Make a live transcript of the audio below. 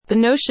The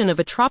notion of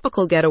a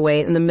tropical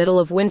getaway in the middle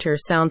of winter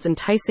sounds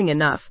enticing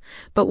enough,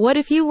 but what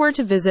if you were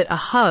to visit a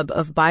hub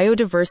of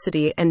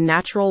biodiversity and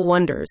natural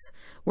wonders?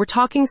 We're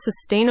talking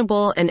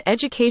sustainable and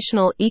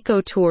educational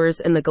eco-tours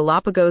in the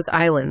Galápagos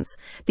Islands,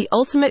 the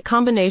ultimate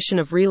combination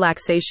of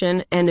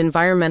relaxation and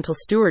environmental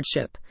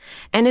stewardship.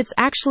 And it's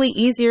actually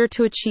easier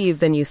to achieve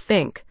than you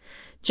think.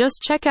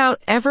 Just check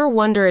out Ever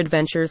Wonder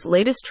Adventure's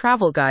latest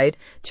travel guide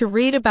to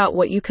read about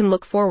what you can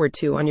look forward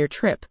to on your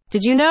trip.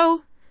 Did you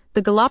know?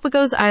 The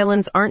Galápagos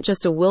Islands aren't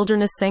just a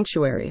wilderness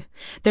sanctuary.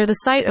 They're the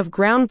site of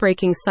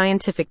groundbreaking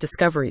scientific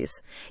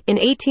discoveries. In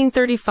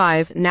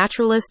 1835,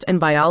 naturalist and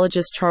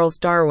biologist Charles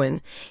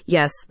Darwin,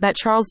 yes, that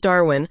Charles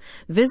Darwin,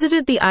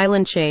 visited the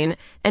island chain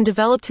and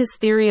developed his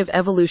theory of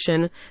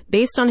evolution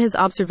based on his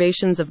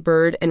observations of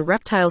bird and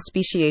reptile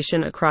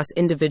speciation across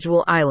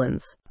individual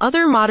islands.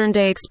 Other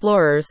modern-day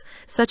explorers,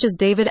 such as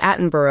David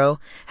Attenborough,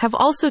 have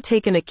also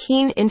taken a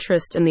keen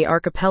interest in the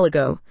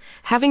archipelago,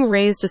 having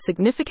raised a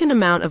significant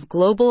amount of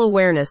global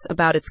awareness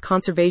about its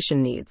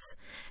conservation needs.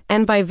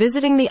 And by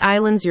visiting the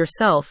islands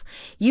yourself,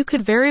 you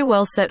could very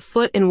well set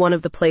foot in one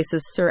of the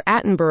places Sir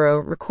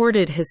Attenborough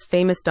recorded his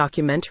famous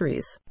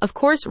documentaries. Of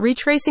course,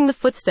 retracing the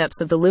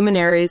footsteps of the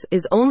luminaries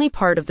is only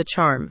part of the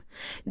charm.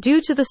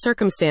 Due to the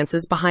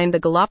circumstances behind the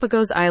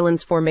Galápagos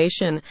Islands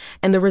formation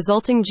and the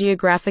resulting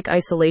geographic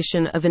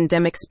isolation of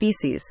endemic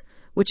species,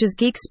 which is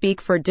geek speak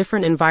for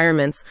different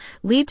environments,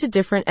 lead to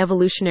different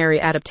evolutionary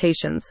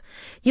adaptations.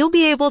 You'll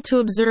be able to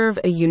observe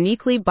a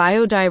uniquely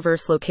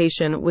biodiverse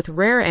location with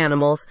rare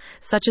animals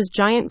such as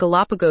giant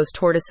Galápagos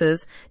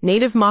tortoises,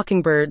 native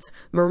mockingbirds,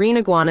 marine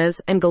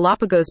iguanas, and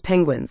Galápagos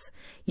penguins.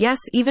 Yes,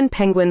 even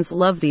penguins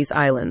love these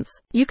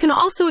islands. You can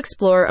also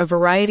explore a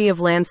variety of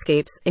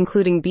landscapes,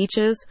 including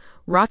beaches,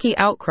 rocky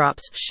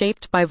outcrops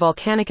shaped by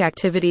volcanic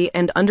activity,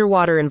 and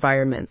underwater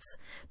environments.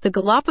 The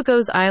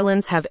Galápagos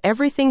Islands have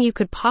everything you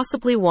could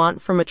possibly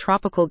want from a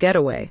tropical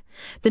getaway.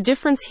 The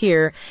difference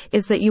here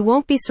is that you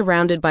won't be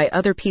surrounded by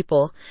other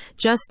people,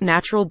 just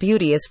natural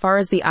beauty as far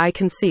as the eye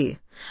can see.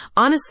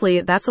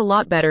 Honestly, that's a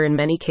lot better in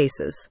many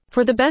cases.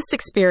 For the best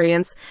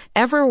experience,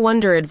 Ever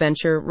Wonder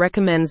Adventure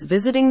recommends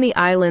visiting the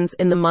islands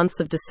in the months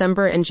of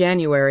December and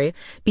January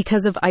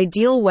because of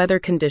ideal weather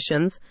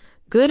conditions,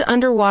 good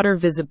underwater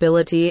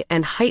visibility,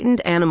 and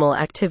heightened animal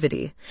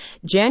activity.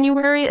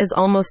 January is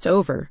almost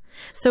over,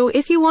 so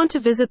if you want to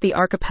visit the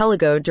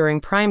archipelago during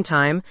prime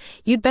time,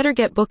 you'd better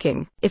get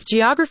booking. If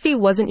geography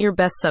wasn't your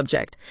best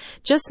subject,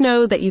 just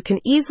know that you can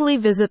easily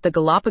visit the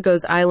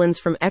Galápagos Islands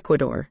from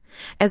Ecuador,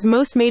 as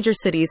most major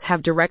cities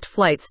have direct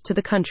flights to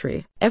the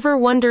country. Ever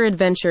Wonder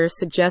Adventure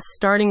suggests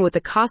starting with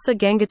the Casa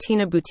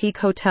Gangatina Boutique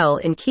Hotel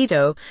in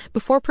Quito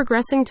before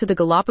progressing to the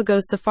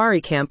Galápagos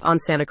Safari Camp on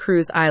Santa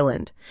Cruz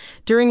Island.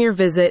 During your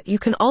visit, you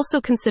can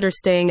also consider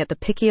staying at the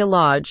Piquia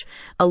Lodge,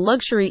 a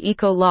luxury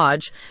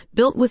eco-lodge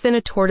built within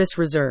a tortoise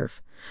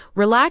reserve.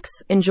 Relax,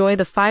 enjoy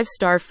the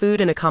 5-star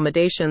food and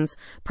accommodations,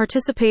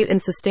 participate in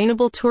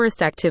sustainable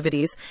tourist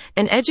activities,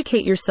 and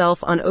educate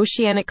yourself on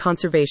oceanic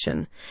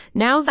conservation.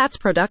 Now that's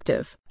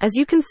productive. As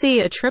you can see,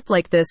 a trip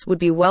like this would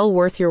be well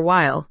worth your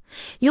while.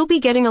 You'll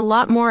be getting a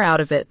lot more out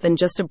of it than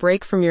just a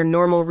break from your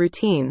normal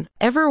routine.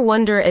 Ever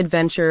Wonder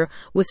Adventure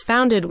was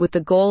founded with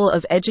the goal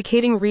of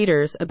educating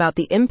readers about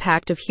the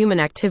impact of human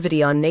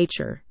activity on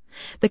nature.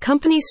 The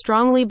company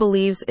strongly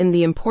believes in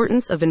the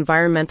importance of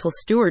environmental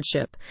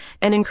stewardship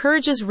and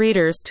encourages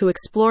readers to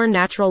explore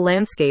natural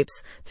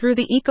landscapes through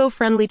the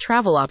eco-friendly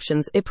travel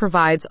options it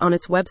provides on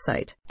its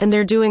website. And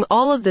they're doing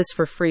all of this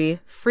for free.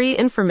 Free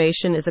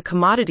information is a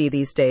commodity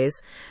these days,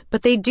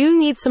 but they do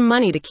need some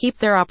money to keep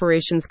their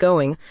operations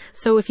going,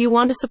 so if you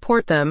want to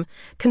support them,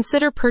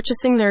 consider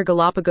purchasing their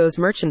Galápagos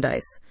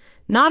merchandise.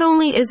 Not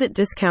only is it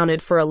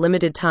discounted for a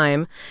limited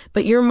time,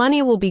 but your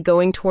money will be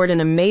going toward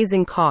an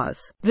amazing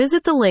cause.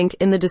 Visit the link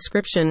in the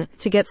description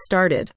to get started.